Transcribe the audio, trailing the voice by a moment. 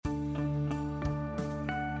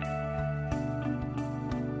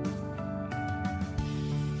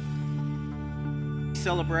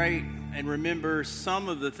celebrate and remember some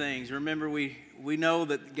of the things. Remember, we know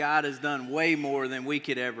that God has done way more than we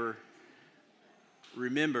could ever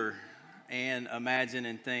remember and imagine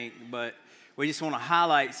and think, but we just want to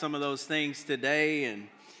highlight some of those things today, and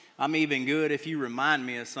I'm even good if you remind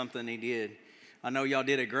me of something he did. I know y'all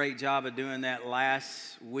did a great job of doing that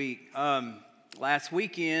last week. Last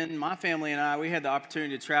weekend, my family and I, we had the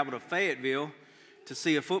opportunity to travel to Fayetteville to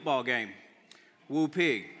see a football game. Woo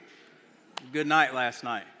Pig. Good night last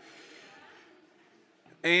night.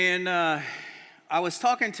 And I was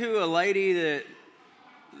talking to a lady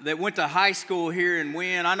that went to high school here in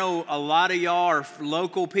Wynn. I know a lot of y'all are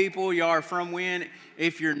local people. Y'all are from Wynn.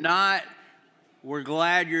 If you're not, we're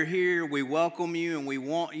glad you're here. We welcome you and we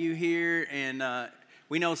want you here. And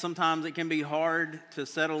we know sometimes it can be hard to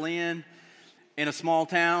settle in a small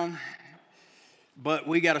town, but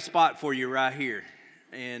we got a spot for you right here.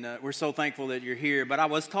 And we're so thankful that you're here. But I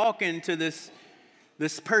was talking to this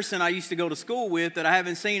person I used to go to school with that I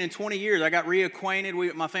haven't seen in 20 years. I got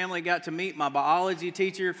reacquainted. My family got to meet my biology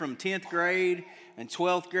teacher from 10th grade and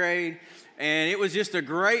 12th grade. And it was just a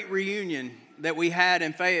great reunion that we had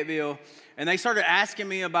in Fayetteville. And they started asking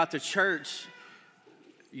me about the church,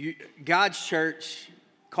 God's church,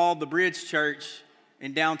 called the Bridge Church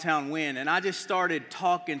in downtown Wynn. And I just started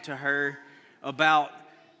talking to her about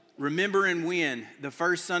remembering when the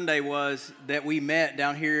first Sunday was that we met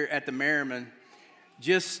down here at the Merriman.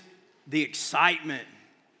 Just the excitement.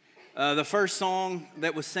 The first song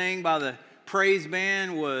that was sang by the praise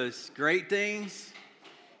band was Great Things,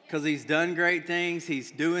 because he's done great things,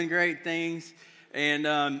 he's doing great things. And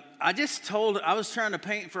I was trying to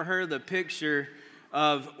paint for her the picture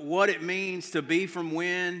of what it means to be from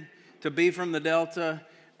Wynn, to be from the Delta,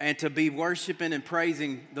 and to be worshiping and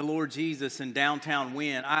praising the Lord Jesus in downtown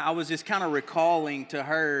Wynn. I was just kind of recalling to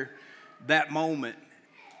her that moment.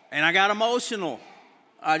 And I got emotional.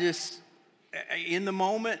 In the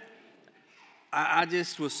moment, I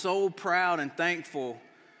just was so proud and thankful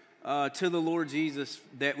to the Lord Jesus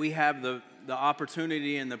that we have the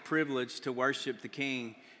opportunity and the privilege to worship the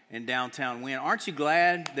King in downtown Wynn. Aren't you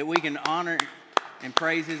glad that we can honor and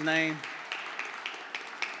praise His name?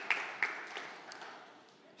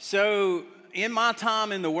 So, in my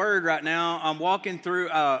time in the Word right now, I'm walking through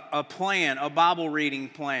a Bible reading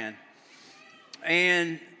plan.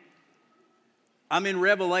 And I'm in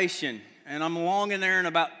Revelation, and I'm along in there in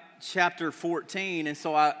about chapter 14. And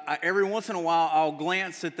so I every once in a while, I'll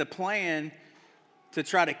glance at the plan to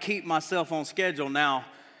try to keep myself on schedule. Now,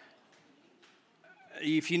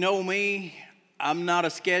 if you know me, I'm not a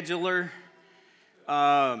scheduler.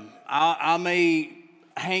 I may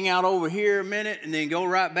hang out over here a minute and then go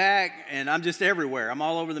right back, and I'm just everywhere. I'm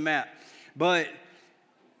all over the map. But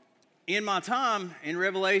in my time in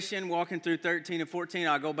Revelation, walking through 13 and 14,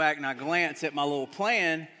 I go back and I glance at my little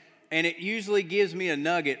plan, and it usually gives me a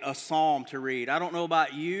nugget, a psalm to read. I don't know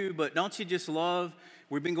about you, but don't you just love,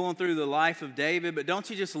 we've been going through the life of David, but don't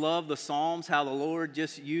you just love the Psalms, how the Lord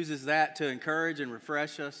just uses that to encourage and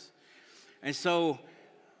refresh us? And so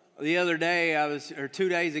the other day, 3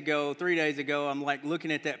 days ago, I'm like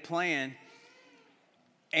looking at that plan,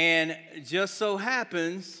 and it just so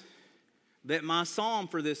happens that my psalm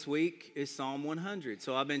for this week is Psalm 100.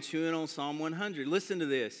 So I've been chewing on Psalm 100. Listen to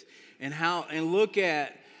this and look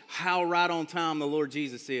at how right on time the Lord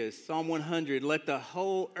Jesus is. Psalm 100, let the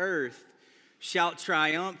whole earth shout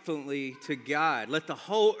triumphantly to God. Let the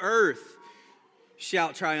whole earth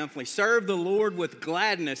shout triumphantly. Serve the Lord with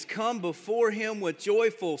gladness. Come before Him with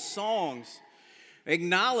joyful songs.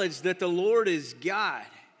 Acknowledge that the Lord is God.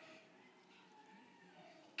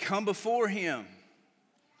 Come before Him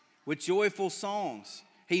with joyful songs.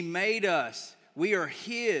 He made us. We are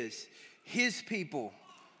His people,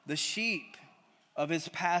 the sheep of His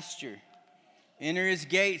pasture. Enter His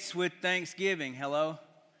gates with thanksgiving. Hello?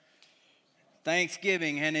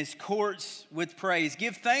 Thanksgiving, and His courts with praise.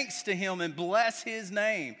 Give thanks to Him and bless His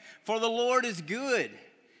name. For the Lord is good,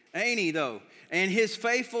 ain't He though? And His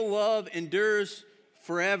faithful love endures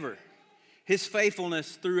forever. His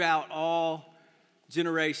faithfulness throughout all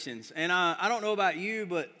generations. And I don't know about you,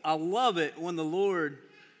 but I love it when the Lord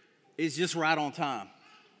is just right on time.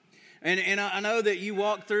 And I know that you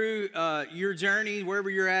walk through your journey, wherever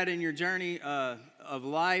you're at in your journey of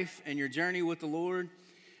life and your journey with the Lord.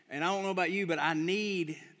 And I don't know about you, but I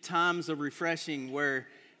need times of refreshing where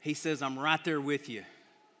He says, I'm right there with you.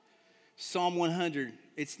 Psalm 100,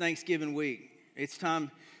 it's Thanksgiving week. It's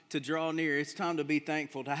time to draw near. It's time to be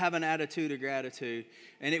thankful, to have an attitude of gratitude.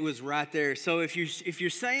 And it was right there. So if you're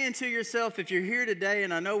saying to yourself, if you're here today,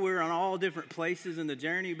 and I know we're on all different places in the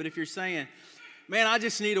journey, but if you're saying, man, I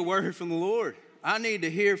just need a word from the Lord. I need to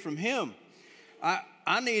hear from Him.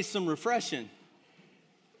 I need some refreshing.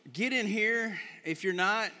 Get in here if you're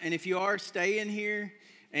not, and if you are, stay in here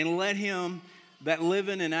and let him, that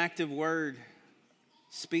living and active word,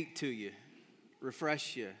 speak to you,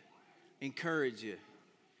 refresh you, encourage you,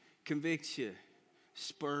 convict you,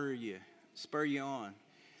 spur you on,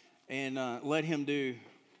 and let him do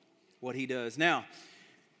what he does. Now,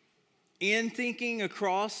 in thinking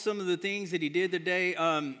across some of the things that he did today,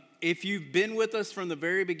 if you've been with us from the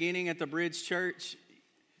very beginning at the Bridge Church,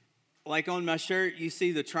 like on my shirt, you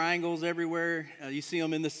see the triangles everywhere. You see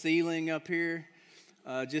them in the ceiling up here.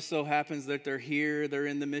 Just so happens that they're here. They're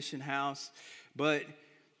in the mission house. But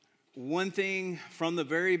one thing from the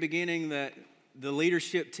very beginning that the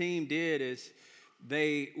leadership team did is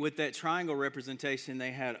they, with that triangle representation,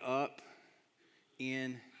 they had up,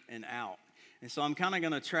 in, and out. And so I'm kind of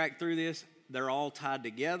going to track through this. They're all tied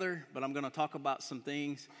together, but I'm going to talk about some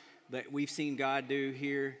things that we've seen God do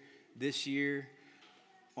here this year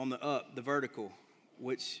on the up, the vertical,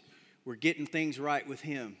 which we're getting things right with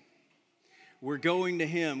him. We're going to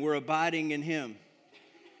him. We're abiding in him.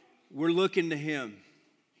 We're looking to him.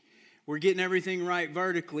 We're getting everything right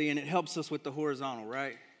vertically, and it helps us with the horizontal,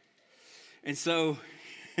 right? And so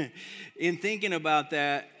in thinking about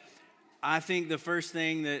that, I think the first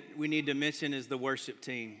thing that we need to mention is the worship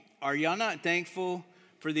team. Are y'all not thankful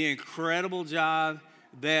for the incredible job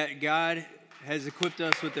that God has equipped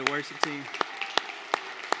us with the worship team?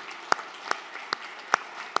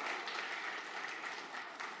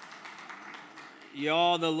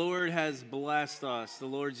 Y'all, the Lord has blessed us. The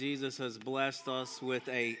Lord Jesus has blessed us with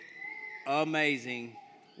a amazing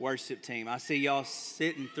worship team. I see y'all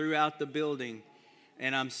sitting throughout the building,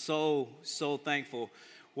 and I'm so thankful.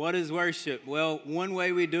 What is worship? Well, one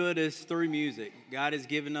way we do it is through music. God has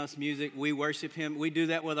given us music. We worship him. We do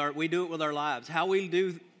that with our lives. How we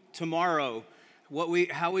do tomorrow,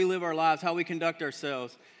 how we live our lives, how we conduct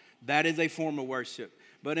ourselves, that is a form of worship.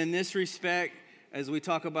 But in this respect, as we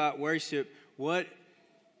talk about worship, what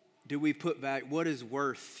do we put back? What is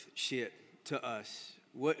worth shit to us?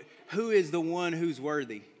 Who is the one who's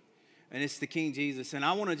worthy? And it's the King Jesus. And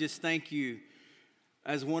I want to just thank you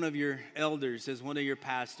as one of your elders, as one of your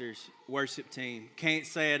pastors, worship team. Can't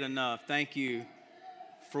say it enough. Thank you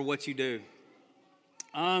for what you do.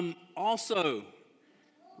 Also,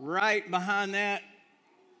 right behind that,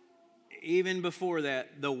 even before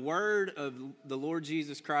that, the word of the Lord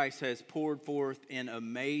Jesus Christ has poured forth in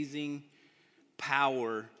amazing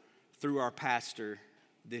power through our pastor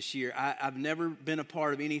this year. I've never been a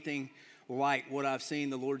part of anything like what I've seen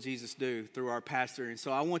the Lord Jesus do through our pastor. And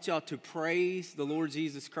so I want y'all to praise the Lord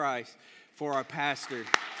Jesus Christ for our pastor.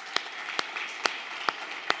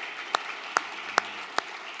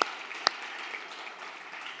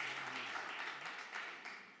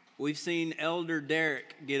 We've seen Elder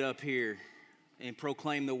Derek get up here and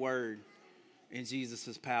proclaim the word in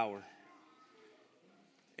Jesus' power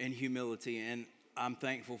and humility, and I'm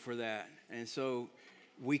thankful for that. And so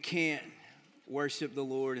we can't worship the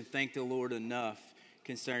Lord and thank the Lord enough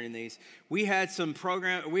concerning these. We had some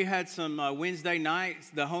Wednesday nights.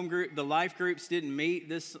 The home group, the life groups didn't meet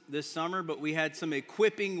this summer, but we had some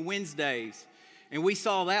equipping Wednesdays. And we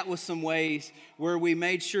saw that with some ways where we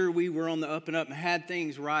made sure we were on the up and up and had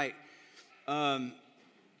things right.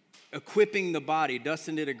 Equipping the body.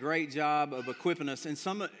 Dustin did a great job of equipping us. And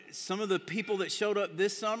some of the people that showed up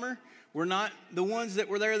this summer were not the ones that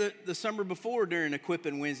were there the summer before during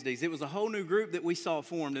Equipping Wednesdays. It was a whole new group that we saw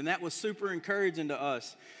formed, and that was super encouraging to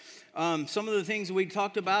us. Some of the things we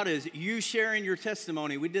talked about is you sharing your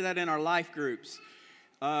testimony. We did that in our life groups.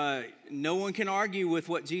 No one can argue with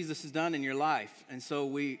what Jesus has done in your life, and so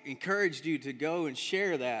we encouraged you to go and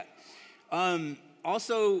share that.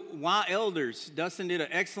 Also, why elders? Dustin did an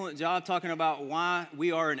excellent job talking about why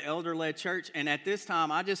we are an elder-led church, and at this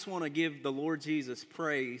time, I just want to give the Lord Jesus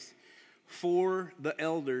praise for the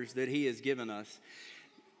elders that he has given us.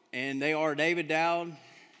 And they are David Dowd,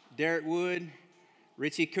 Derek Wood,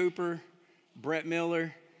 Richie Cooper, Brett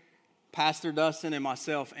Miller, Pastor Dustin, and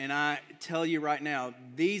myself. And I tell you right now,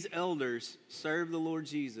 these elders serve the Lord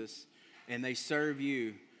Jesus, and they serve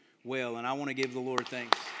you well. And I want to give the Lord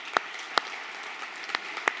thanks.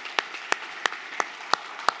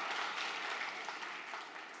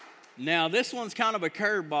 Now, this one's kind of a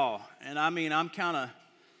curveball. And I mean, I'm kind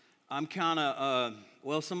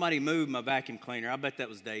of, somebody moved my vacuum cleaner. I bet that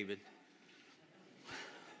was David.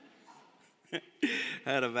 I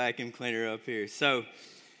had a vacuum cleaner up here. So,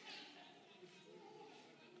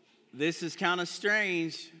 this is kind of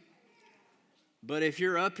strange, but if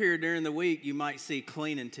you're up here during the week, you might see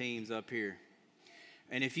cleaning teams up here.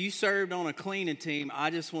 And if you served on a cleaning team, I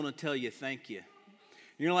just want to tell you thank you.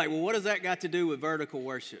 You're like, well, what does that got to do with vertical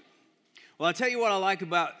worship? Well, I'll tell you what I like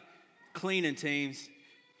about cleaning teams.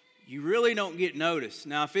 You really don't get noticed.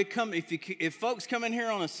 Now, if folks come in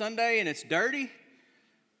here on a Sunday and it's dirty,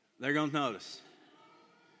 they're going to notice.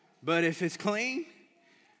 But if it's clean,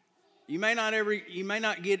 you may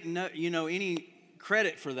not get any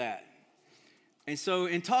credit for that. And so,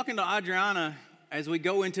 in talking to Adriana as we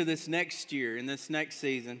go into this next year, in this next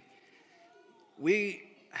season,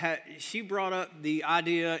 she brought up the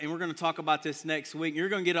idea, and we're going to talk about this next week. You're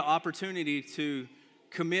going to get an opportunity to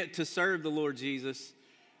commit to serve the Lord Jesus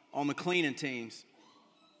on the cleaning teams.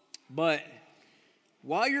 But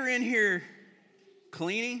while you're in here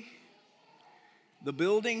cleaning the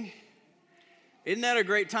building, isn't that a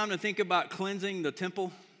great time to think about cleansing the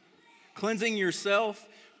temple? Cleansing yourself,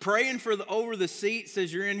 praying over the seats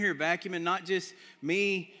as you're in here vacuuming, not just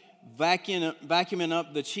me vacuuming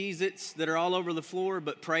up the Cheez-Its that are all over the floor,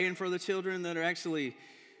 but praying for the children that are actually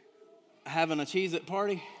having a Cheez-It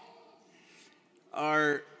party.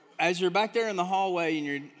 Or as you're back there in the hallway and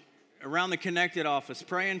you're around the Connected office,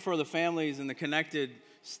 praying for the families and the Connected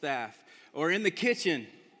staff. Or in the kitchen,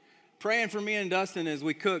 praying for me and Dustin as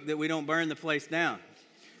we cook that we don't burn the place down.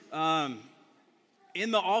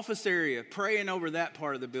 In the office area, praying over that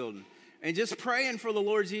part of the building. And just praying for the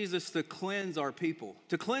Lord Jesus to cleanse our people,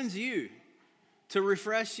 to cleanse you, to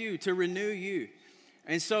refresh you, to renew you.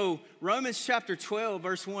 And so Romans chapter 12,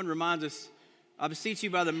 verse 1 reminds us, I beseech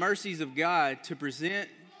you by the mercies of God to present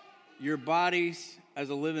your bodies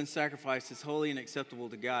as a living sacrifice that's holy and acceptable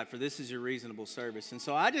to God, for this is your reasonable service. And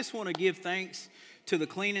so I just want to give thanks to the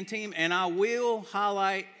cleaning team, and I will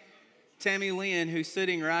highlight Tammy Lynn, who's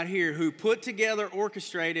sitting right here, who put together,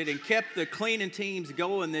 orchestrated, and kept the cleaning teams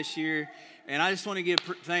going this year. And I just want to give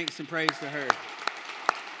thanks and praise to her.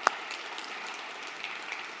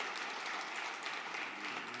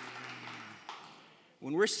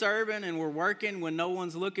 When we're serving and we're working, when no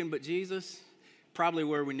one's looking but Jesus, probably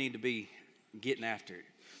where we need to be getting after it.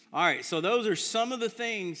 All right, so those are some of the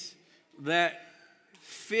things that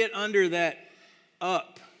fit under that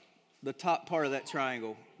the top part of that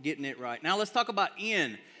triangle, getting it right. Now let's talk about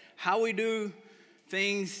how we do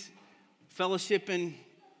things, fellowshipping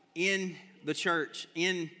in the church,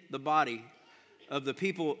 in the body of the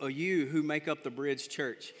people of you who make up the Bridge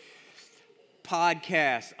Church.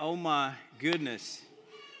 Podcast, oh my goodness.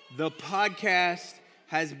 The podcast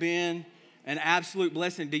has been an absolute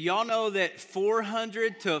blessing. Do y'all know that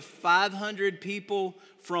 400 to 500 people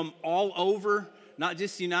from all over, not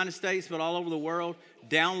just the United States, but all over the world,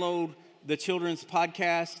 download the children's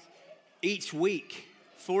podcast each week?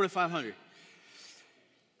 400 to 500.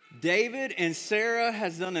 David and Sarah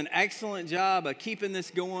has done an excellent job of keeping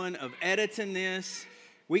this going, of editing this.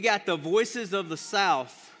 We got the voices of the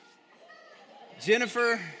South,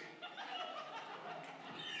 Jennifer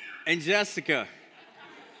and Jessica.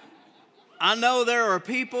 I know there are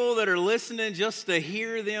people that are listening just to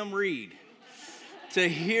hear them read, to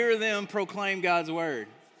hear them proclaim God's word.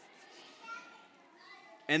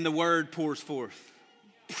 And the word pours forth.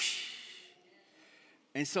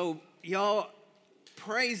 And so, y'all,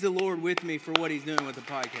 praise the Lord with me for what he's doing with the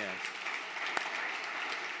podcast.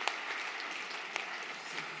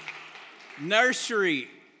 Nursery,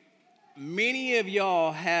 many of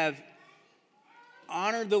y'all have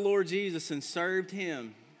honored the Lord Jesus and served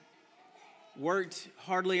him, worked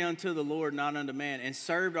hardly unto the Lord, not unto man, and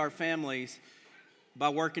served our families by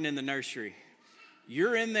working in the nursery.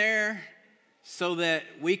 You're in there so that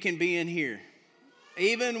we can be in here.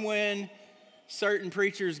 Even when certain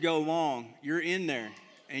preachers go long, you're in there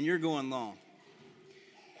and you're going long.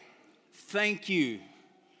 Thank you.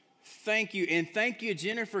 Thank you. And thank you,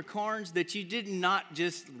 Jennifer Carnes, that you did not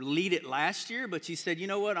just lead it last year, but you said, you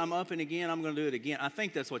know what, I'm up and again, I'm going to do it again. I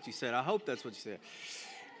think that's what you said. I hope that's what you said.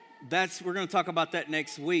 We're going to talk about that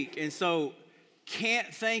next week. And so,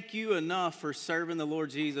 can't thank you enough for serving the Lord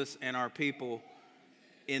Jesus and our people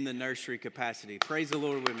in the nursery capacity. Praise the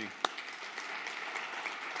Lord with me.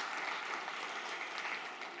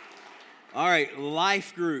 All right,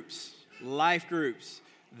 life groups. Life groups.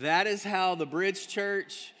 That is how the Bridge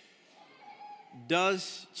Church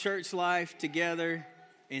does church life together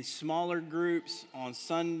in smaller groups on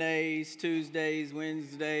Sundays, Tuesdays,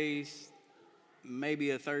 Wednesdays,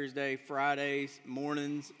 maybe a Thursday, Fridays,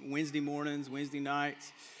 mornings, Wednesday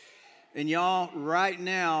nights. And y'all, right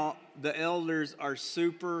now, the elders are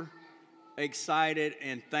super excited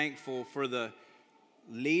and thankful for the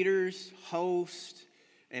leaders, hosts,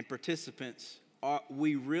 and participants.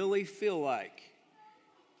 We really feel like,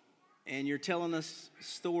 and you're telling us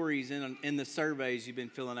stories in the surveys you've been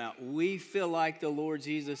filling out, we feel like the Lord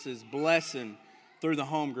Jesus is blessing through the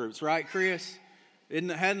home groups. Right, Chris?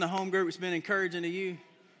 Hadn't the home groups been encouraging to you?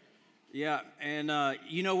 Yeah, and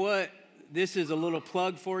you know what? This is a little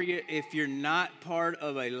plug for you. If you're not part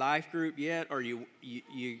of a life group yet, or you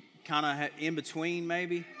kind of in between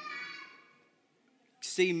maybe,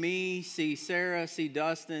 see me, see Sarah, see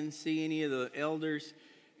Dustin, see any of the elders,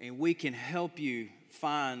 and we can help you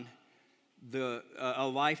find a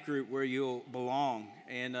life group where you'll belong.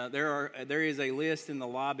 And there is a list in the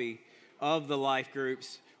lobby of the life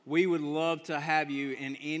groups. We would love to have you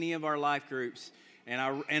in any of our life groups,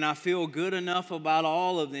 and I feel good enough about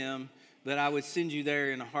all of them that I would send you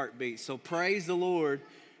there in a heartbeat. So praise the Lord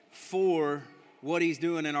for what He's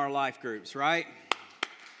doing in our life groups, right?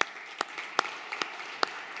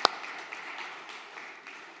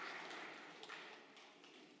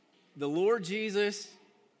 The Lord Jesus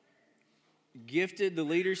gifted the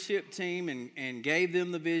leadership team and gave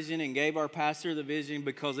them the vision and gave our pastor the vision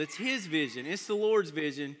because it's His vision. It's the Lord's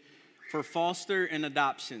vision for foster and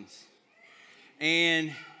adoptions.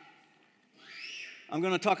 And I'm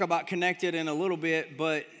going to talk about Connected in a little bit,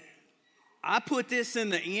 but I put this in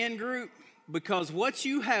the end group because what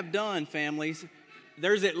you have done, families,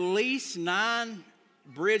 there's at least 9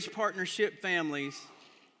 Bridge Partnership families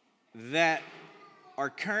that are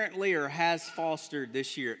currently or has fostered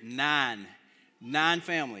this year. 9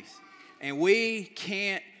 families. And we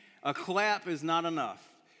can't, a clap is not enough.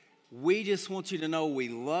 We just want you to know we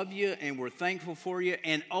love you and we're thankful for you.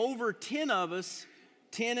 And over 10 of us,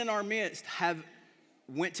 10 in our midst,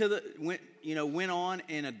 went on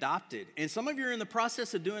and adopted. And some of you are in the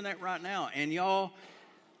process of doing that right now. And y'all,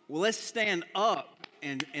 well, let's stand up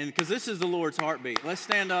and because this is the Lord's heartbeat. Let's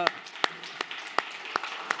stand up.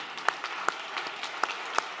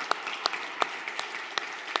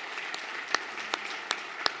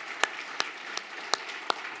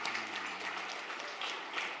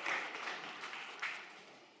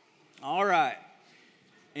 All right.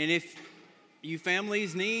 And if you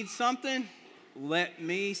families need something, let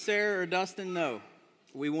me, Sarah, or Dustin know.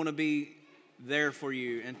 We want to be there for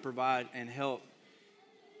you and provide and help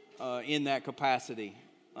in that capacity.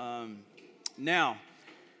 Now,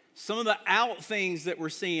 some of the out things that we're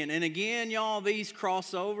seeing, and again, y'all, these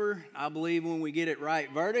cross over. I believe when we get it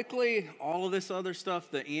right vertically, all of this other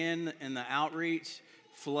stuff, the in and the outreach,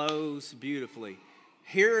 flows beautifully.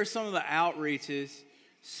 Here are some of the outreaches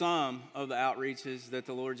that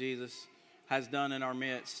the Lord Jesus has done in our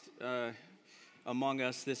midst among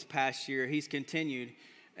us this past year. He's continued.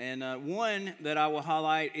 And one that I will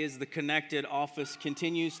highlight is the Connected office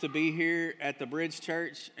continues to be here at the Bridge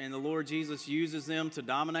Church, and the Lord Jesus uses them to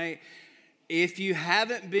dominate. If you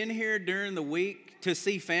haven't been here during the week to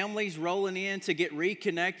see families rolling in to get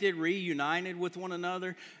reconnected, reunited with one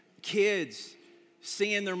another, kids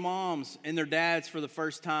seeing their moms and their dads for the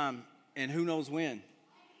first time, and who knows when.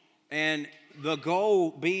 And the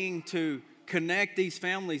goal being to connect these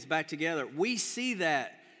families back together. We see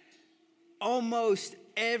that almost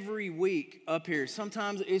every week up here.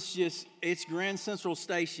 Sometimes it's Grand Central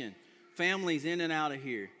Station. Families in and out of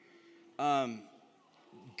here.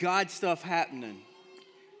 God stuff happening.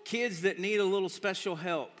 Kids that need a little special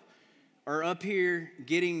help are up here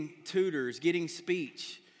getting tutors, getting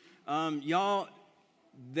speech. Y'all,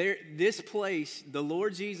 this place, the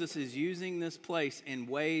Lord Jesus is using this place in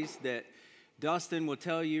ways that Dustin will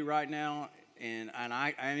tell you right now, and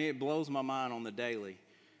I mean, it blows my mind on the daily.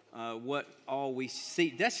 What all we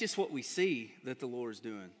see, that's just what we see that the Lord's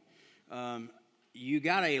doing. You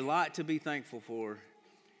got a lot to be thankful for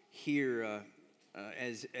here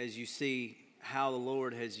as you see how the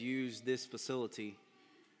Lord has used this facility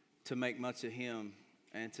to make much of Him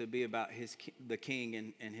and to be about the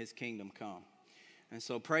King and His kingdom come. And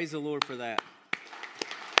so praise the Lord for that.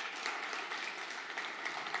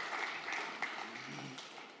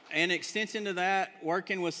 An extension to that,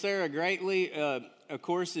 working with Sarah greatly, of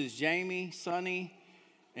course, is Jamie, Sonny,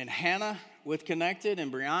 and Hannah with Connected,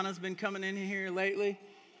 and Brianna's been coming in here lately.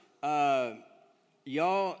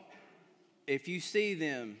 Y'all, if you see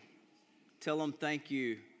them, tell them thank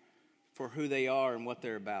you for who they are and what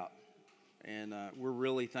they're about. And we're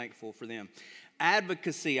really thankful for them.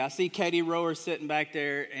 Advocacy, I see Katie Rower sitting back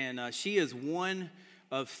there, and she is one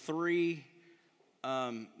of 3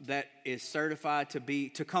 that is certified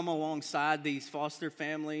to come alongside these foster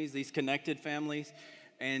families, these Connected families,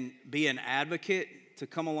 and be an advocate, to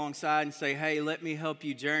come alongside and say, hey, let me help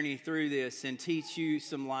you journey through this and teach you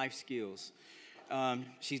some life skills.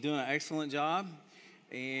 She's doing an excellent job,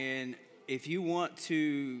 and if you want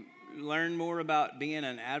to learn more about being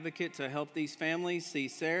an advocate to help these families, see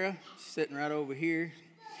Sarah, she's sitting right over here.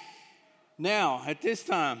 Now, at this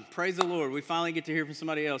time, praise the Lord, we finally get to hear from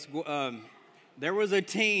somebody else. There was a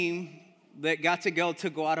team that got to go to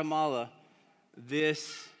Guatemala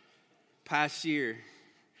this past year.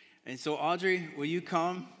 And so, Audrey, will you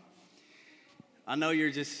come? I know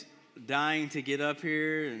you're just dying to get up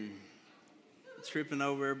here and tripping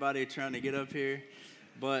over everybody trying to get up here.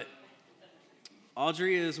 But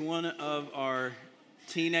Audrey is one of our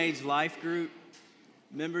teenage life group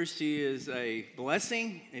members. She is a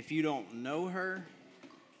blessing. If you don't know her,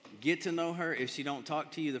 get to know her. If she don't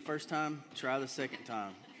talk to you the first time, try the second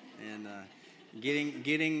time. And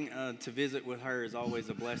getting to visit with her is always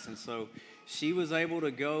a blessing. So she was able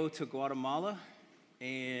to go to Guatemala,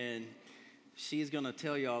 and she's going to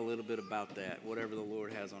tell y'all a little bit about that, whatever the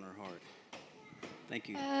Lord has on her heart. Thank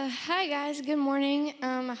you. Hi, guys. Good morning.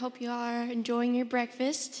 I hope you all are enjoying your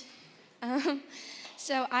breakfast.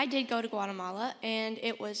 So I did go to Guatemala, and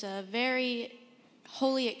it was a very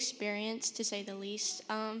holy experience, to say the least.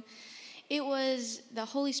 It was, the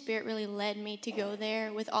Holy Spirit really led me to go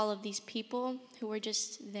there with all of these people who were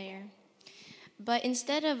just there. But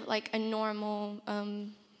instead of like a normal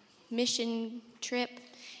mission trip,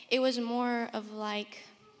 it was more of like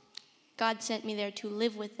God sent me there to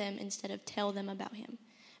live with them instead of tell them about him,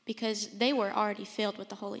 because they were already filled with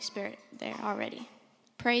the Holy Spirit there already.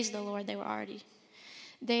 Praise the Lord, they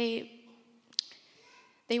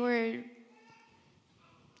were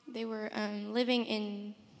living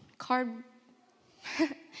in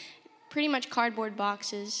pretty much cardboard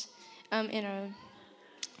boxes in a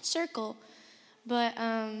circle, but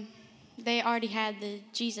they already had the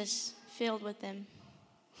Jesus filled with them.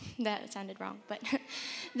 That sounded wrong, but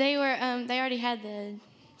they already had the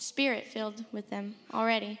Spirit filled with them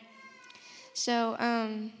already. So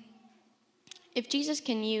if Jesus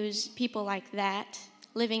can use people like that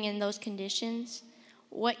living in those conditions,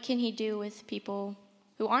 what can he do with people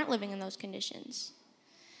who aren't living in those conditions?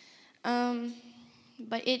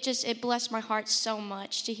 But it blessed my heart so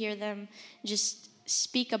much to hear them just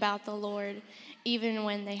speak about the Lord, even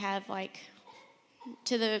when they have, like,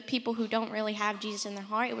 to the people who don't really have Jesus in their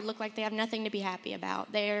heart, it would look like they have nothing to be happy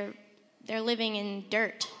about. They're living in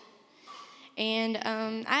dirt. And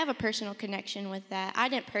I have a personal connection with that. I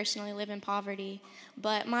didn't personally live in poverty,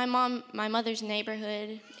 but my mother's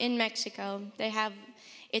neighborhood in Mexico,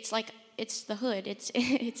 it's the hood. It's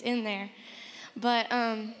in there. But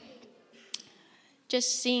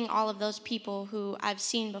just seeing all of those people who I've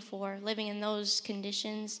seen before living in those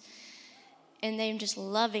conditions, and them just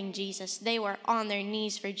loving Jesus. They were on their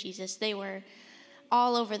knees for Jesus. They were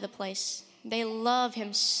all over the place. They love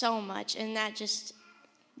him so much, and that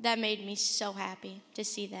made me so happy to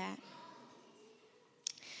see that.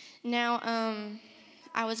 Now,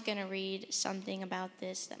 I was going to read something about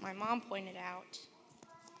this that my mom pointed out.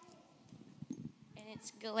 And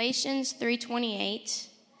it's Galatians 3:28.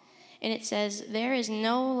 And it says, "There is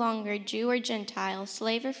no longer Jew or Gentile,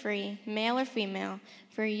 slave or free, male or female,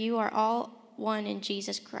 for you are all one in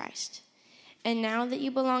Jesus Christ. And now that you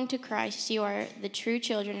belong to Christ, you are the true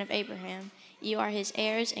children of Abraham. You are his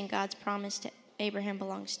heirs, and God's promise to Abraham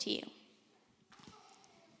belongs to you."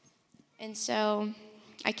 And so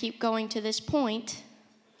I keep going to this point,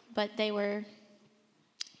 but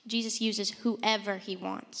Jesus uses whoever he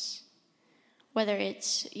wants. Whether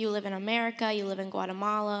it's you live in America, you live in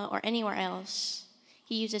Guatemala, or anywhere else,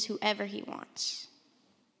 he uses whoever he wants.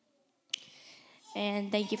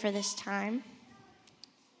 And thank you for this time.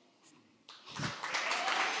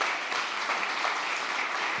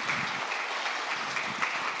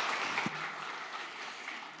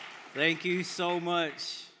 Thank you so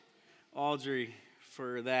much, Audrey,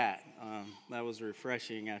 for that. That was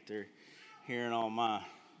refreshing after hearing all my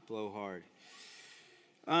blowhard.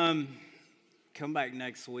 Come back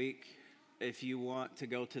next week if you want to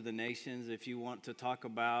go to the nations, if you want to talk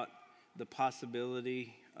about the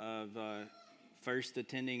possibility of first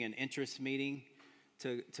attending an interest meeting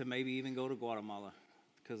to maybe even go to Guatemala,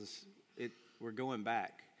 because we're going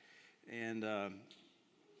back. And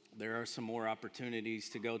there are some more opportunities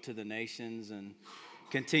to go to the nations and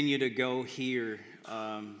continue to go here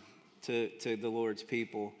to the Lord's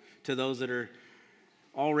people, to those that are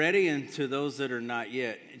already and to those that are not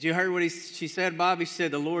yet. Did you hear what she said, Bobby? She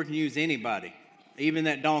said the Lord can use anybody, even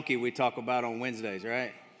that donkey we talk about on Wednesdays,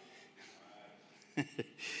 right?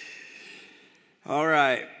 All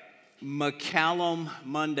right. McCallum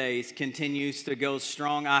Mondays continues to go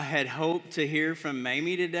strong. I had hoped to hear from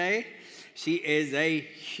Mamie today. She is a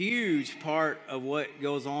huge part of what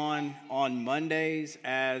goes on Mondays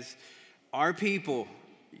as our people,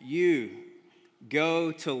 you,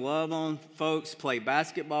 go to love on folks, play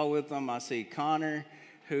basketball with them. I see Connor,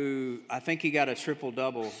 who I think he got a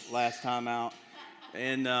triple-double last time out.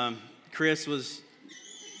 And Chris was,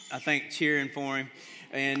 I think, cheering for him.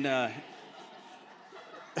 And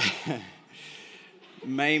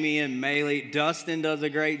Mamie and Maylee. Dustin does a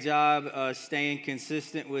great job staying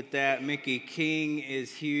consistent with that. Mickey King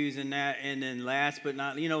is huge in that. And then last but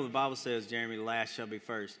not, the Bible says, Jeremy, last shall be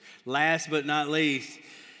first. Last but not least,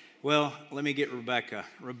 well, let me get Rebecca.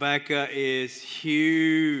 Rebecca is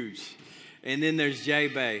huge. And then there's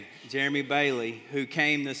Jeremy Bailey, who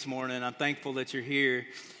came this morning. I'm thankful that you're here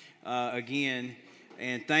again.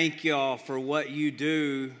 And thank y'all for what you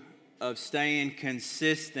do of staying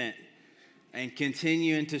consistent and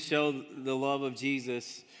continuing to show the love of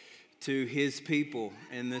Jesus to his people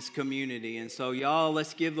in this community. And so, y'all,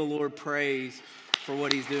 let's give the Lord praise for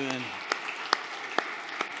what he's doing.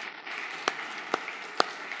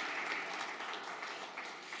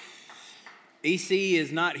 EC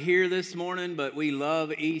is not here this morning, but we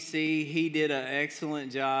love EC. He did an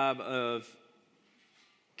excellent job of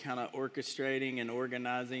kind of orchestrating and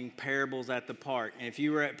organizing Parables at the Park. And if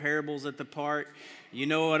you were at Parables at the Park, you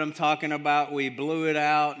know what I'm talking about. We blew it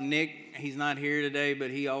out. Nick, he's not here today, but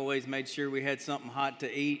he always made sure we had something hot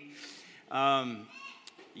to eat.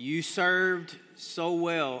 You served so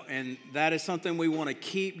well, and that is something we want to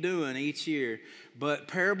keep doing each year. But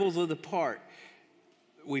Parables of the Park,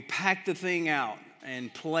 we packed the thing out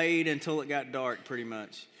and played until it got dark pretty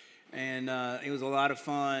much. And it was a lot of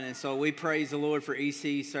fun. And so we praise the Lord for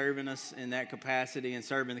EC serving us in that capacity and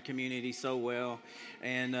serving the community so well.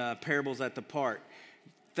 And Parables at the Park.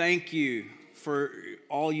 Thank you for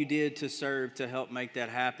all you did to serve to help make that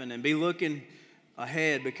happen. And be looking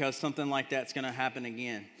ahead because something like that's going to happen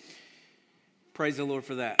again. Praise the Lord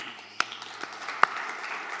for that.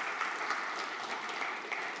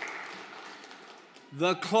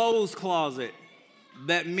 The clothes closet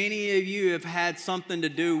that many of you have had something to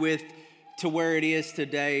do with to where it is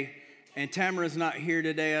today. And Tamara's not here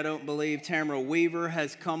today, I don't believe. Tamara Weaver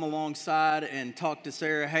has come alongside and talked to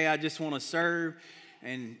Sarah, hey, I just want to serve.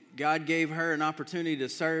 And God gave her an opportunity to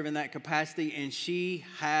serve in that capacity. And she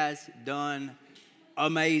has done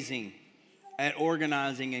amazing at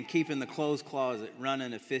organizing and keeping the clothes closet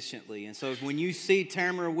running efficiently. And so when you see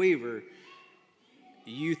Tamara Weaver,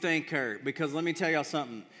 you thank her. Because let me tell y'all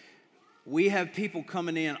something. We have people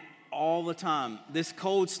coming in all the time. This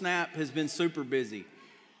cold snap has been super busy.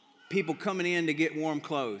 People coming in to get warm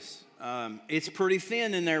clothes. It's pretty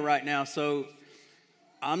thin in there right now, so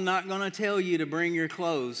I'm not going to tell you to bring your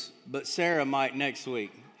clothes, but Sarah might next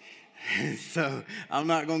week. So I'm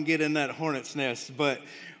not going to get in that hornet's nest, but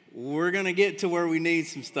we're going to get to where we need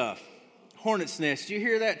some stuff. Hornet's nest, you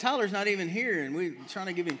hear that? Tyler's not even here, and we're trying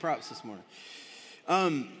to give him props this morning.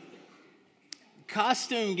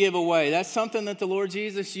 Costume giveaway. That's something that the Lord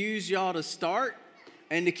Jesus used y'all to start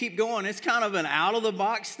and to keep going. It's kind of an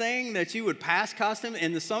out-of-the-box thing that you would pass costume.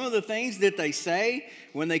 And some of the things that they say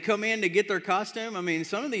when they come in to get their costume, I mean,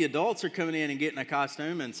 some of the adults are coming in and getting a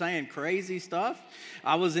costume and saying crazy stuff.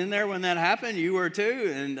 I was in there when that happened. You were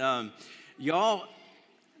too. And y'all,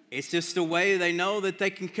 it's just a way they know that they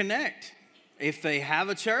can connect. If they have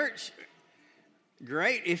a church,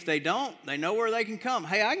 great. If they don't, they know where they can come.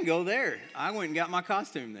 Hey, I can go there. I went and got my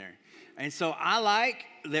costume there. And so I like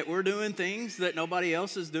that we're doing things that nobody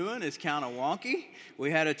else is doing. It's kind of wonky.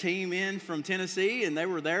 We had a team in from Tennessee, and they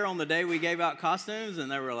were there on the day we gave out costumes,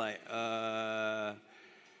 and they were like,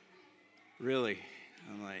 really?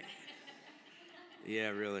 I'm like, yeah,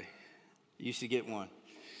 really. You should get one.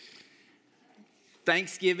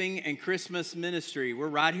 Thanksgiving and Christmas ministry. We're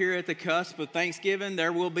right here at the cusp of Thanksgiving.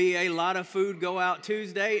 There will be a lot of food go out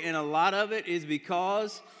Tuesday, and a lot of it is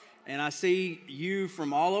because, and I see you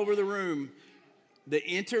from all over the room, the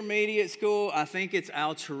intermediate school, I think it's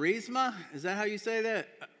Altruismo. Is that how you say that?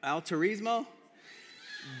 Altruismo?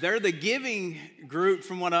 They're the giving group,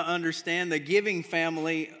 from what I understand, the giving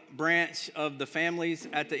family branch of the families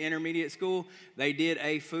at the intermediate school. They did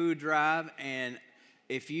a food drive, and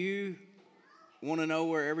if you want to know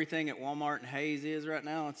where everything at Walmart and Hayes is right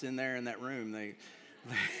now, it's in there in that room.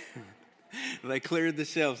 They cleared the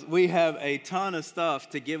shelves. We have a ton of stuff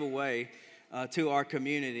to give away to our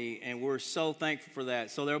community, and we're so thankful for that.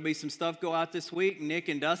 So there'll be some stuff go out this week. Nick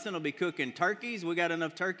and Dustin will be cooking turkeys. We got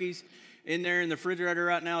enough turkeys in there in the refrigerator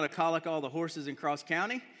right now to colic all the horses in Cross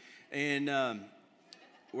County, and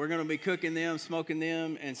we're going to be cooking them, smoking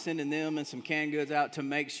them, and sending them and some canned goods out to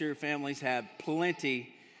make sure families have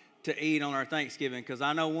plenty to eat on our Thanksgiving, because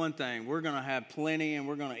I know one thing, we're going to have plenty and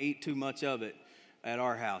we're going to eat too much of it at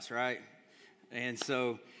our house, right? And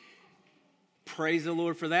so praise the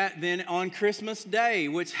Lord for that. Then on Christmas Day,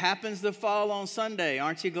 which happens to fall on Sunday,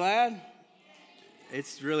 aren't you glad?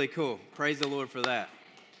 It's really cool. Praise the Lord for that.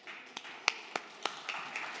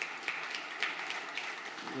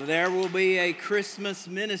 There will be a Christmas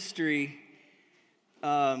ministry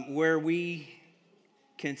where we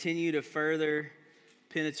continue to further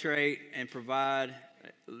penetrate and provide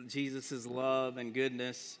Jesus' love and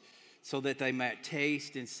goodness so that they might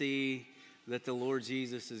taste and see that the Lord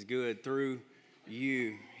Jesus is good through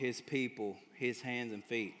you, his people, his hands and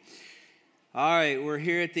feet. All right, we're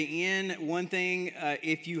here at the end. One thing,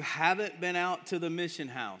 if you haven't been out to the mission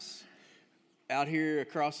house, out here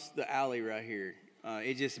across the alley right here,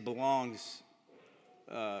 it just belongs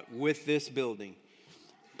with this building.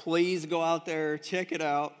 Please go out there, check it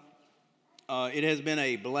out. It has been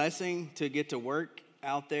a blessing to get to work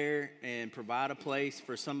out there and provide a place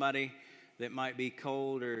for somebody that might be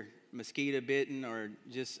cold or mosquito bitten or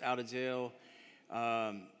just out of jail.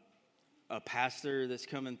 A pastor that's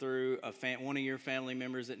coming through, one of your family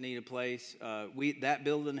members that need a place. That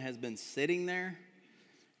building has been sitting there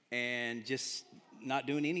and just not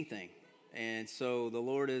doing anything. And so the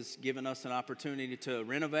Lord has given us an opportunity to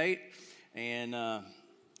renovate and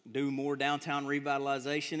do more downtown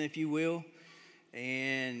revitalization, if you will.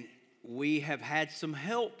 And we have had some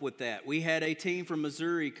help with that. We had a team from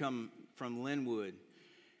Missouri come from Linwood.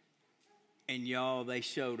 And y'all, they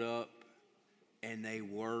showed up and they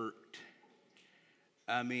worked.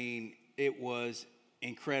 I mean, it was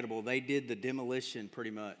incredible. They did the demolition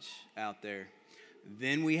pretty much out there.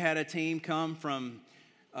 Then we had a team come from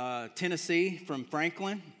Tennessee, from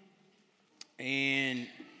Franklin, and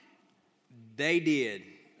they did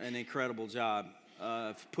an incredible job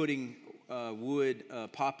of putting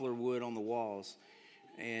poplar wood on the walls.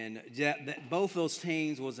 And both those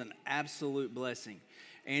teams was an absolute blessing.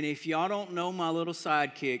 And if y'all don't know my little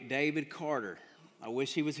sidekick, David Carter, I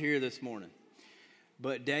wish he was here this morning.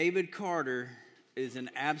 But David Carter is an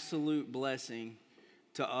absolute blessing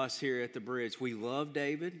to us here at the Bridge. We love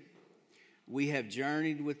David. We have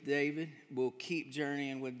journeyed with David. We'll keep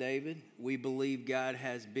journeying with David. We believe God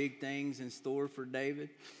has big things in store for David.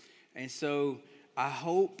 And so I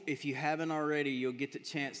hope if you haven't already, you'll get the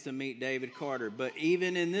chance to meet David Carter. But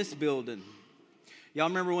even in this building, y'all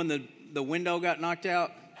remember when the window got knocked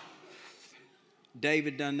out?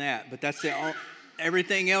 David done that. But that's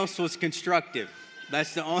everything else was constructive.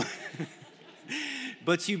 That's the only.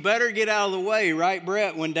 But you better get out of the way, right,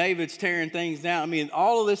 Brett, when David's tearing things down. I mean,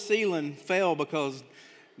 all of this ceiling fell because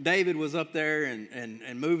David was up there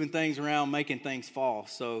and moving things around, making things fall.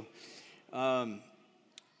 So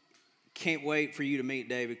can't wait for you to meet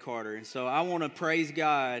David Carter. And so I want to praise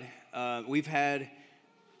God. We've had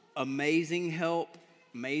amazing help,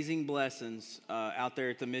 amazing blessings out there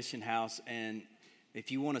at the Mission House. And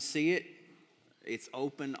if you want to see it, it's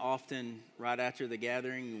open often right after the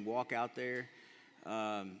gathering. You can walk out there.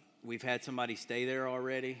 We've had somebody stay there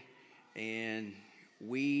already. And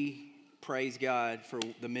we praise God for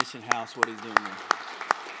the Mission House, what he's doing there.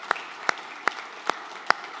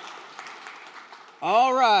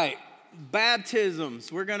 All right,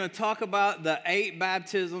 baptisms. We're going to talk about the 8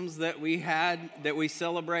 baptisms that we had, that we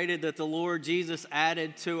celebrated, that the Lord Jesus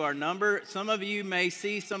added to our number. Some of you may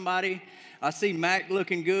see somebody. I see Mac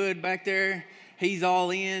looking good back there. He's all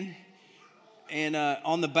in. And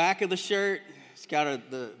on the back of the shirt, it's got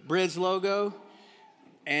the Bridge logo.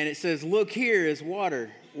 And it says, "Look, here is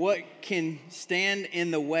water. What can stand in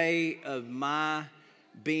the way of my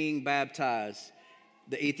being baptized?"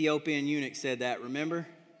 The Ethiopian eunuch said that, remember?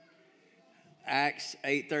 Acts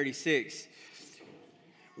 8:36.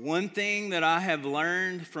 One thing that I have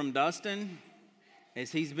learned from Dustin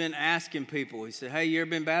is he's been asking people. He said, "Hey, you ever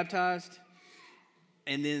been baptized?"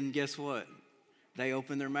 And then guess what? They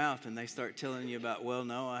open their mouth and they start telling you about, "Well,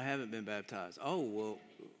 no, I haven't been baptized." "Oh, well,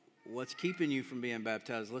 what's keeping you from being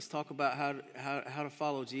baptized?" "Let's talk about how to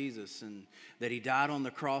follow Jesus, and that he died on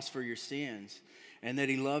the cross for your sins, and that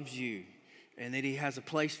he loves you, and that he has a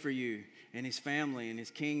place for you and his family and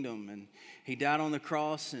his kingdom. And he died on the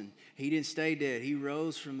cross, and he didn't stay dead. He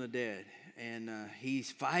rose from the dead, and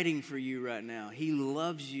he's fighting for you right now. He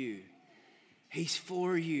loves you. He's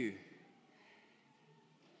for you.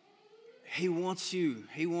 He wants you.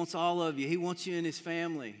 He wants all of you. He wants you in his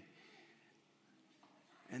family."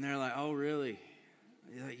 And they're like, "Oh, really?"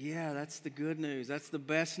 You're like, "Yeah, that's the good news. That's the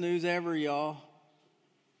best news ever, y'all.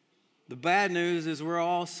 The bad news is we're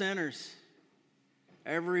all sinners.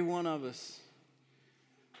 Every one of us.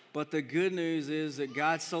 But the good news is that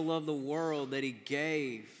God so loved the world that he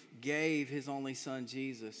gave his only son,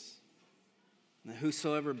 Jesus. And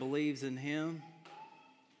whosoever believes in him,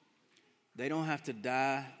 they don't have to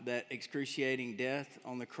die that excruciating death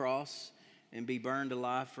on the cross and be burned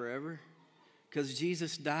alive forever. Because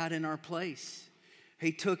Jesus died in our place.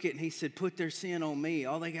 He took it and he said, "Put their sin on me.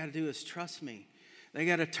 All they got to do is trust me. They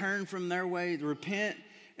got to turn from their way, repent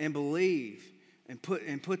and believe, and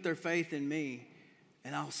put their faith in me.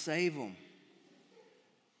 and I'll save them.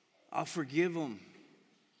 I'll forgive them.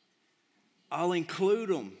 I'll include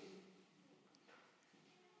them.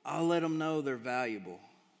 I'll let them know they're valuable.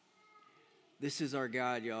 This is our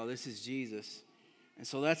God, y'all. This is Jesus. And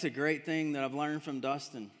so that's a great thing that I've learned from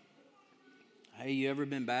Dustin. Hey, you ever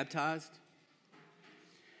been baptized?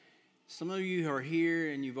 Some of you are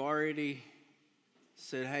here and you've already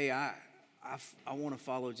said, hey, I want to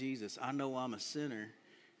follow Jesus. I know I'm a sinner,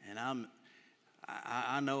 and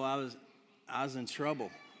I know I was in trouble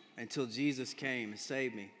until Jesus came and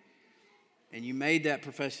saved me. And you made that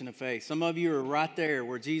profession of faith. Some of you are right there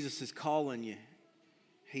where Jesus is calling you.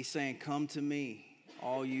 He's saying, come to me,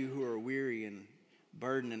 all you who are weary and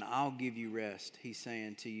burdened, and I'll give you rest. He's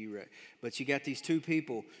saying to you. But you got these two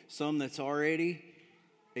people, some that's already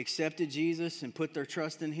accepted Jesus and put their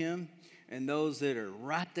trust in him, and those that are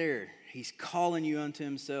right there. He's calling you unto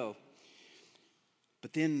himself.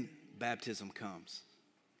 But then baptism comes,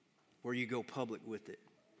 where you go public with it.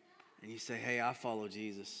 And you say, hey, I follow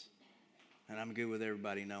Jesus, and I'm good with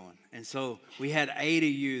everybody knowing. And so we had 8 of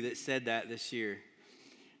you that said that this year.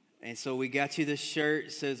 And so we got you this shirt.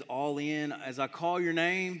 It says all in. As I call your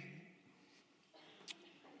name,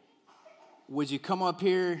 would you come up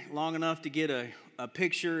here long enough to get a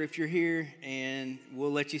picture if you're here? And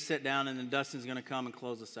we'll let you sit down, and then Dustin's going to come and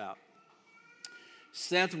close us out.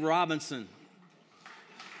 Seth Robinson.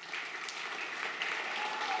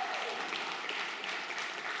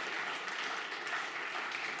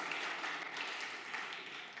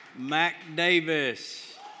 Mac Davis.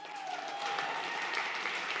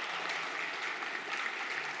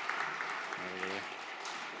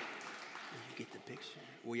 Get the picture.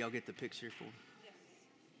 Will y'all get the picture for me? Yes.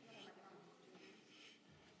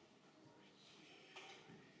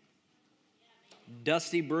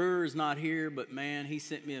 Dusty Brewer is not here, but man, he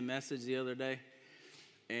sent me a message the other day,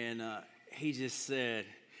 and he just said,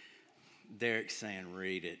 Derek's saying,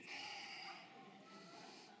 read it.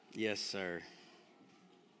 Yes, sir.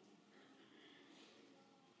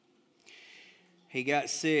 He got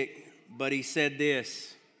sick, but he said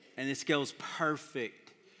this, and this goes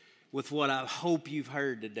perfect with what I hope you've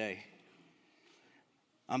heard today.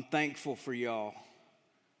 I'm thankful for y'all,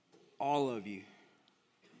 all of you.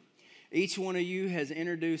 Each one of you has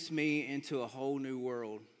introduced me into a whole new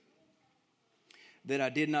world that I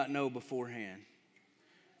did not know beforehand.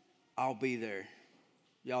 I'll be there.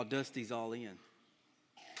 Y'all, Dusty's all in.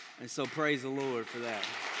 And so praise the Lord for that.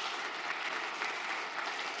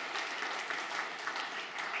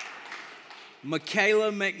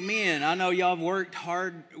 Michaela McMinn, I know y'all have worked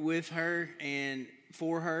hard with her and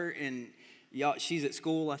for her, and y'all, she's at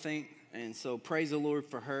school, I think, and so praise the Lord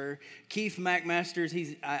for her. Keith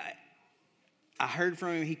McMasters, I heard from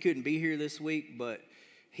him he couldn't be here this week, but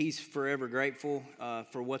he's forever grateful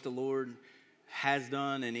for what the Lord has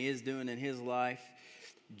done and is doing in his life.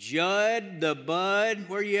 Judd the Bud,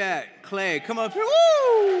 where you at? Clay, come up here.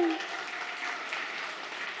 Woo!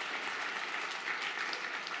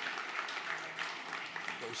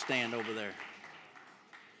 Stand over there.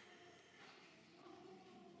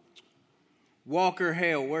 Walker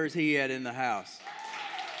Hale, where's he at in the house?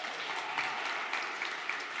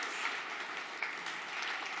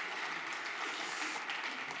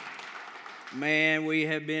 Man, we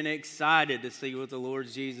have been excited to see what the Lord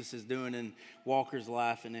Jesus is doing in Walker's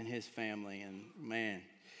life and in his family. And man,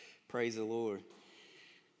 praise the Lord.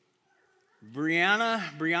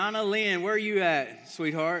 Brianna Lynn, where are you at,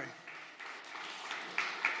 sweetheart?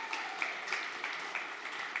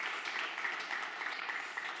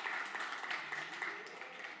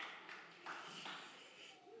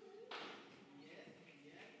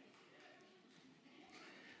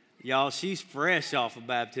 Y'all, she's fresh off of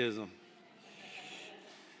baptism.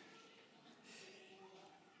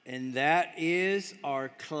 And that is our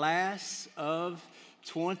class of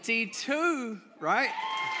 22, right?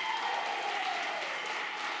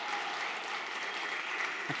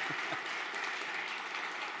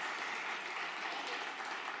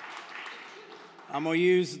 I'm going to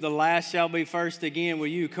use the last shall be first again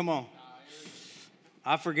with you. Come on.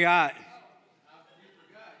 I forgot.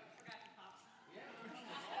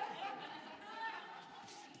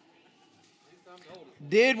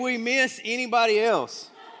 Did we miss anybody else?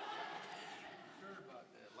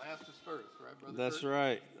 Last is first, right, brother? That's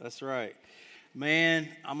right. That's right. Man,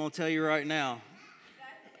 I'm going to tell you right now,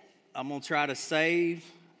 I'm going to try to save.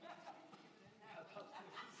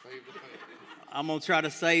 I'm going to try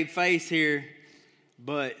to save face here,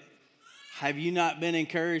 but have you not been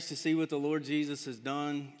encouraged to see what the Lord Jesus has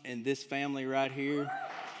done in this family right here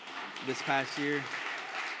this past year?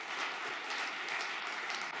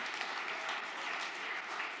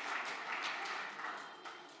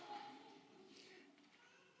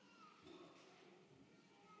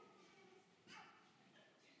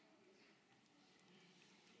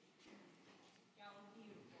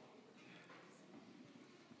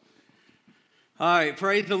 All right,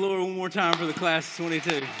 praise the Lord one more time for the class of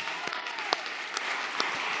 22.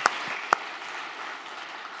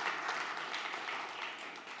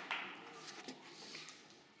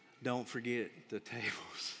 Don't forget the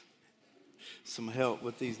tables. Some help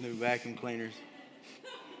with these new vacuum cleaners.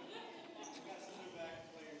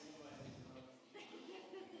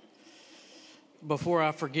 Before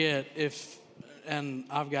I forget, and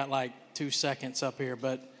I've got like 2 seconds up here,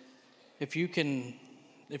 but if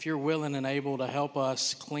you're willing and able to help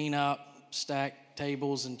us clean up, stack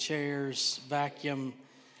tables and chairs, vacuum,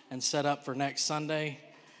 and set up for next Sunday,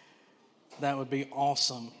 that would be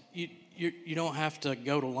awesome. You don't have to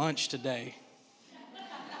go to lunch today.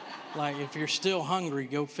 Like, if you're still hungry,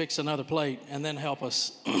 go fix another plate and then help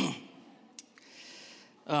us.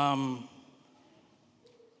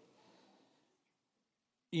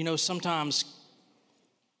 Sometimes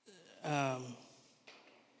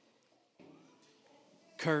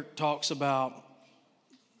Kurt talks about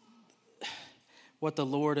what the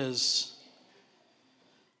Lord has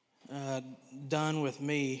done with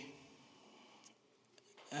me,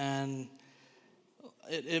 and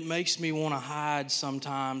it makes me want to hide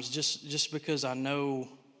sometimes just because I know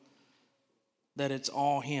that it's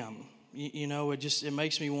all Him. It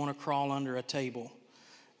makes me want to crawl under a table.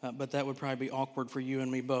 But that would probably be awkward for you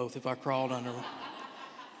and me both if I crawled under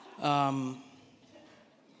one.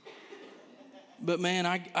 But man,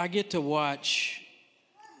 I get to watch.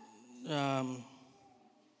 I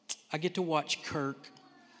get to watch Kirk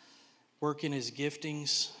work in his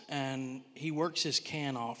giftings, and he works his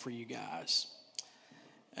can off for you guys,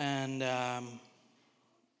 and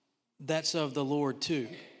that's of the Lord too.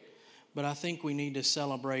 But I think we need to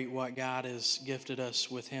celebrate what God has gifted us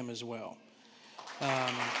with Him as well.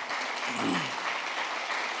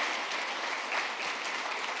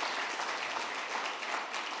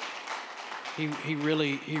 He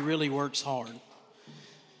really works hard.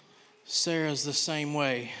 Sarah's the same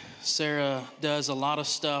way. Sarah does a lot of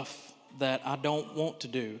stuff that I don't want to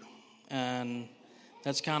do, and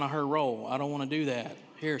that's kind of her role. I don't want to do that.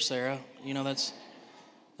 Here, Sarah,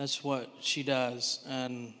 that's what she does,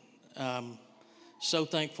 and so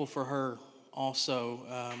thankful for her also.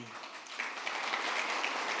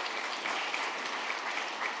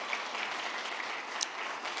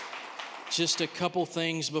 Just a couple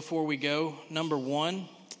things before we go. Number one,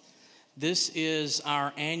 this is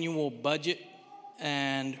our annual budget,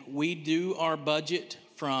 and we do our budget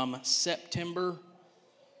from September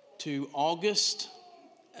to August.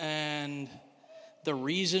 And the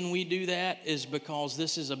reason we do that is because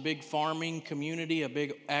this is a big farming community, a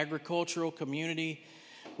big agricultural community,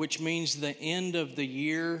 which means the end of the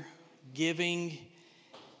year giving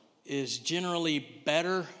is generally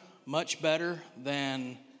better, much better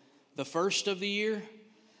than the first of the year.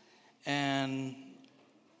 And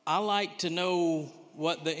I like to know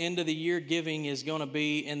what the end of the year giving is going to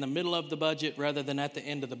be in the middle of the budget rather than at the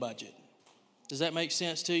end of the budget. Does that make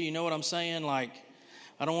sense to you? You know what I'm saying? Like,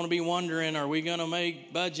 I don't want to be wondering, are we going to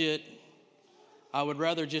make budget? I would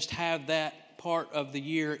rather just have that part of the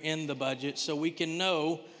year in the budget so we can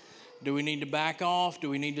know, do we need to back off? Do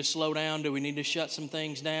we need to slow down? Do we need to shut some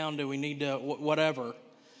things down? Do we need to whatever?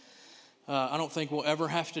 I don't think we'll ever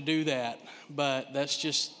have to do that, but that's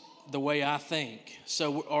just the way I think.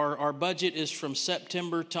 So our budget is from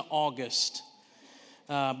September to August,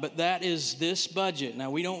 but that is this budget.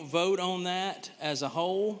 Now, we don't vote on that as a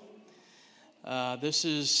whole. This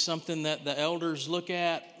is something that the elders look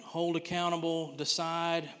at, hold accountable,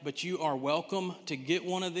 decide, but you are welcome to get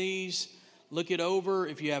one of these, look it over.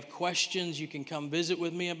 If you have questions, you can come visit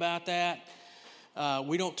with me about that.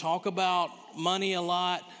 We don't talk about money a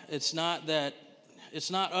lot. It's not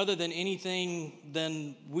other than anything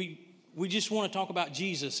than we just want to talk about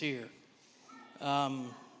Jesus here. And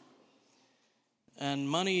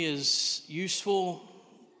money is useful.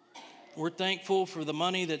 We're thankful for the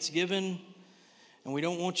money that's given, and we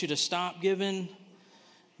don't want you to stop giving,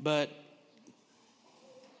 but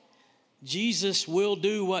Jesus will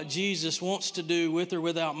do what Jesus wants to do with or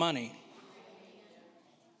without money.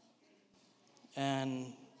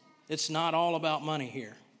 And it's not all about money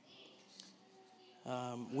here.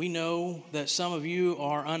 We know that some of you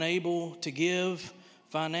are unable to give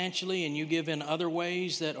financially, and you give in other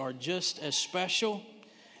ways that are just as special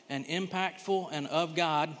and impactful and of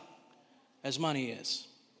God as money is.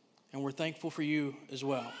 And we're thankful for you as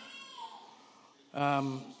well.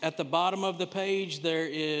 At the bottom of the page, there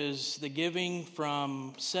is the giving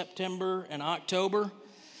from September and October.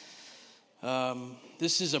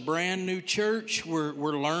 This is a brand new church. We're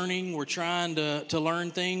learning. We're trying to learn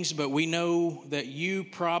things, but we know that you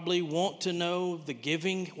probably want to know the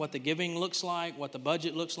giving, what the giving looks like, what the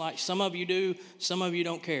budget looks like. Some of you do. Some of you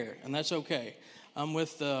don't care, and that's okay. I'm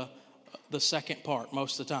with the second part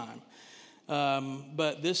most of the time.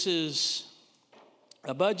 But this is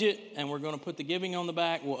a budget, and we're going to put the giving on the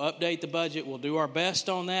back. We'll update the budget. We'll do our best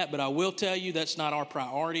on that, but I will tell you that's not our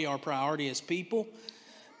priority. Our priority is people.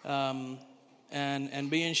 And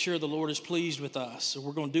being sure the Lord is pleased with us. So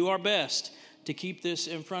we're going to do our best to keep this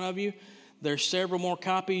in front of you. There's several more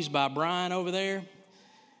copies by Brian over there.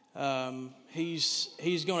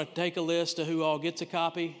 He's going to take a list of who all gets a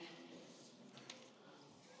copy.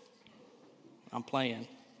 I'm playing.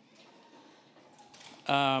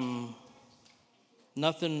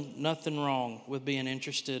 Nothing wrong with being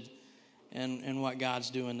interested in what God's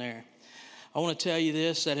doing there. I want to tell you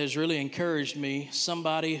this that has really encouraged me.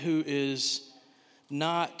 Somebody who is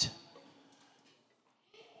not,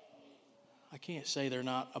 I can't say they're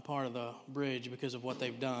not a part of the bridge because of what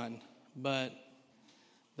they've done, but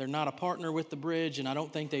they're not a partner with the bridge, and I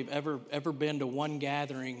don't think they've ever been to one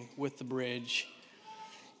gathering with the bridge,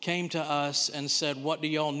 came to us and said, "What do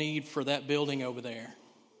y'all need for that building over there?"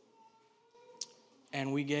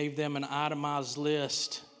 And we gave them an itemized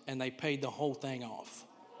list, and they paid the whole thing off.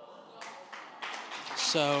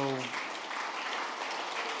 So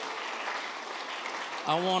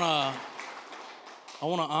I want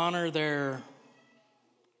to honor their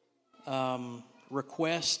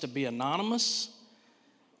request to be anonymous,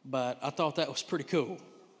 but I thought that was pretty cool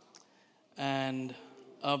and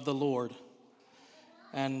of the Lord.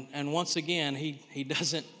 And once again,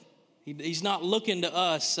 he's not looking to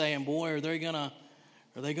us saying, "Boy, are they gonna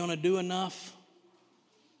do enough?"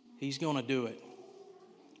 He's gonna do it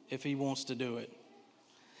if he wants to do it.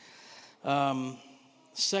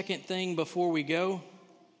 Second thing before we go,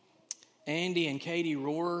 Andy and Katie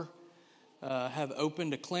Rohrer have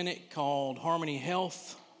opened a clinic called Harmony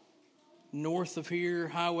Health north of here,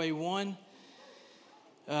 Highway 1.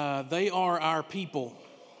 They are our people.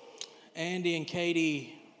 Andy and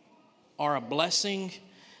Katie are a blessing.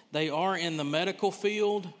 They are in the medical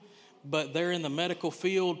field, but they're in the medical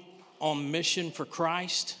field on mission for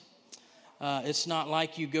Christ. It's not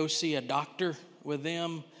like you go see a doctor with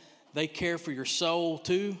them. They care for your soul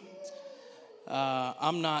too.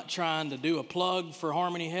 I'm not trying to do a plug for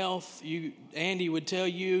Harmony Health. Andy would tell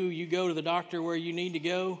you go to the doctor where you need to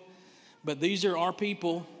go. But these are our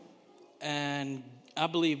people, and I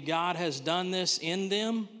believe God has done this in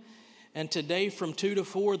them. And today from 2 to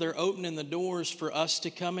 4, they're opening the doors for us to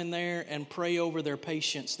come in there and pray over their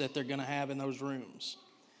patients that they're going to have in those rooms.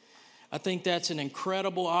 I think that's an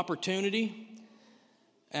incredible opportunity,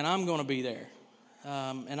 and I'm going to be there.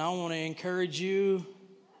 And I want to encourage you.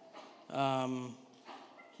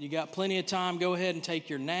 You got plenty of time. Go ahead and take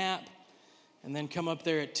your nap, and then come up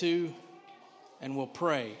there at 2, and we'll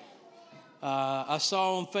pray. I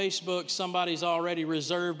saw on Facebook somebody's already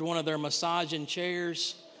reserved one of their massaging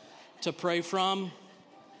chairs to pray from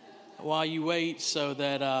while you wait, so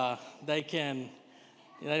that they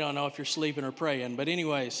don't know if you're sleeping or praying. But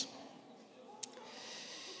anyways,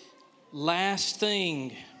 last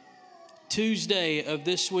thing. Tuesday of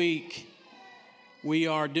this week, we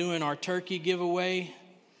are doing our turkey giveaway.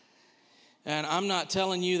 And I'm not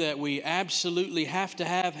telling you that we absolutely have to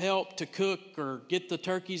have help to cook or get the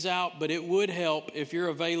turkeys out, but it would help if you're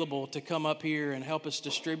available to come up here and help us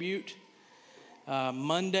distribute.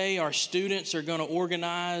 Monday, our students are going to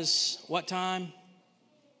organize, what time?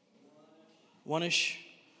 1-ish.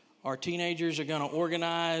 Our teenagers are going to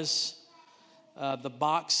organize the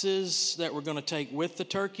boxes that we're going to take with the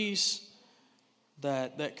turkeys.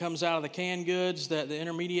 That comes out of the canned goods that the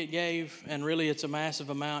intermediate gave, and really it's a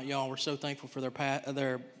massive amount, y'all. We're so thankful for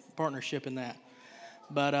their partnership in that.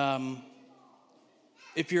 But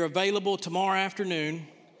if you're available tomorrow afternoon,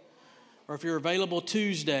 or if you're available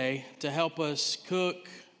Tuesday to help us cook,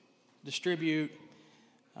 distribute,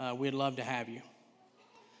 we'd love to have you.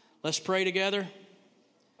 Let's pray together.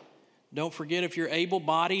 Don't forget, if you're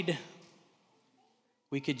able-bodied,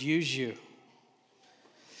 we could use you.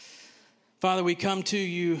 Father, we come to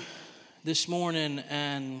you this morning,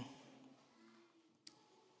 and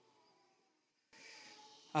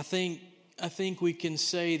I think we can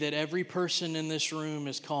say that every person in this room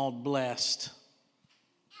is called blessed.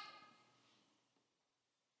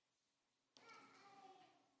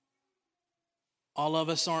 All of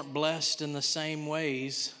us aren't blessed in the same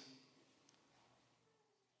ways,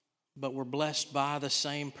 but we're blessed by the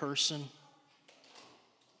same person.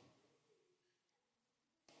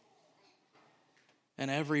 And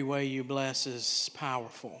every way you bless is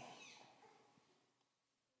powerful.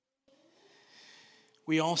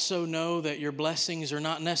 We also know that your blessings are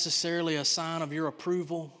not necessarily a sign of your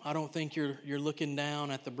approval. I don't think you're looking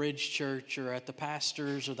down at the Bridge Church or at the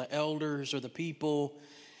pastors or the elders or the people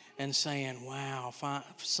and saying, wow,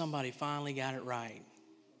 somebody finally got it right.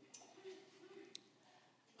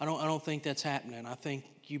 I don't think that's happening. I think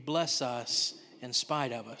you bless us in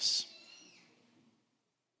spite of us.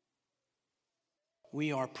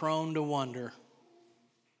 We are prone to wonder.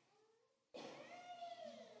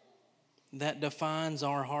 That defines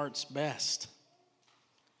our hearts best.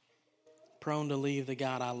 Prone to leave the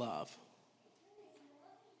God I love.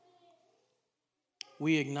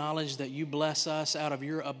 We acknowledge that you bless us out of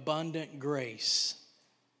your abundant grace,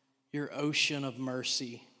 your ocean of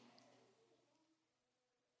mercy.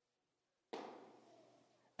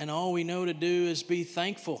 And all we know to do is be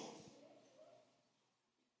thankful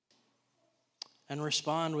and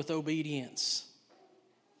respond with obedience.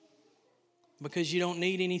 Because you don't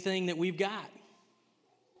need anything that we've got.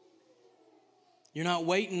 You're not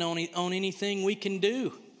waiting on anything we can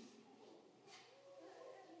do.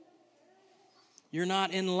 You're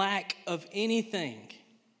not in lack of anything.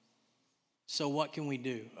 So what can we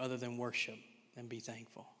do other than worship and be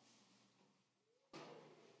thankful?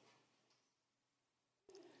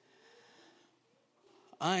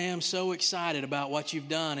 I am so excited about what you've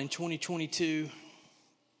done in 2022.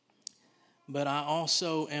 But I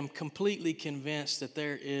also am completely convinced that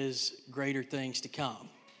there is greater things to come.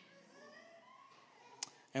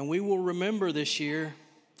 And we will remember this year,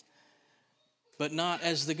 but not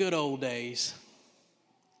as the good old days.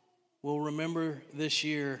 We'll remember this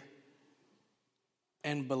year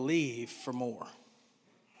and believe for more.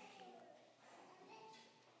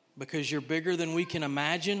 Because you're bigger than we can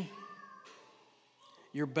imagine.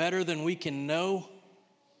 You're better than we can know.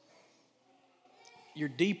 You're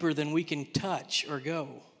deeper than we can touch or go.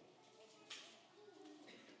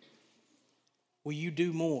 Will you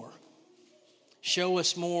do more? Show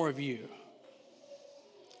us more of you.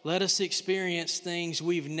 Let us experience things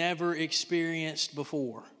we've never experienced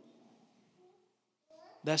before.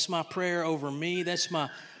 That's my prayer over me. That's my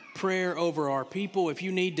prayer over our people. If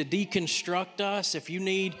you need to deconstruct us, if you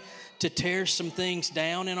need to tear some things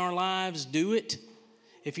down in our lives, do it.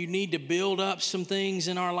 If you need to build up some things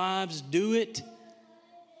in our lives, do it.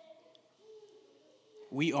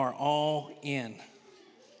 We are all in.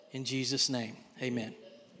 In Jesus' name, amen.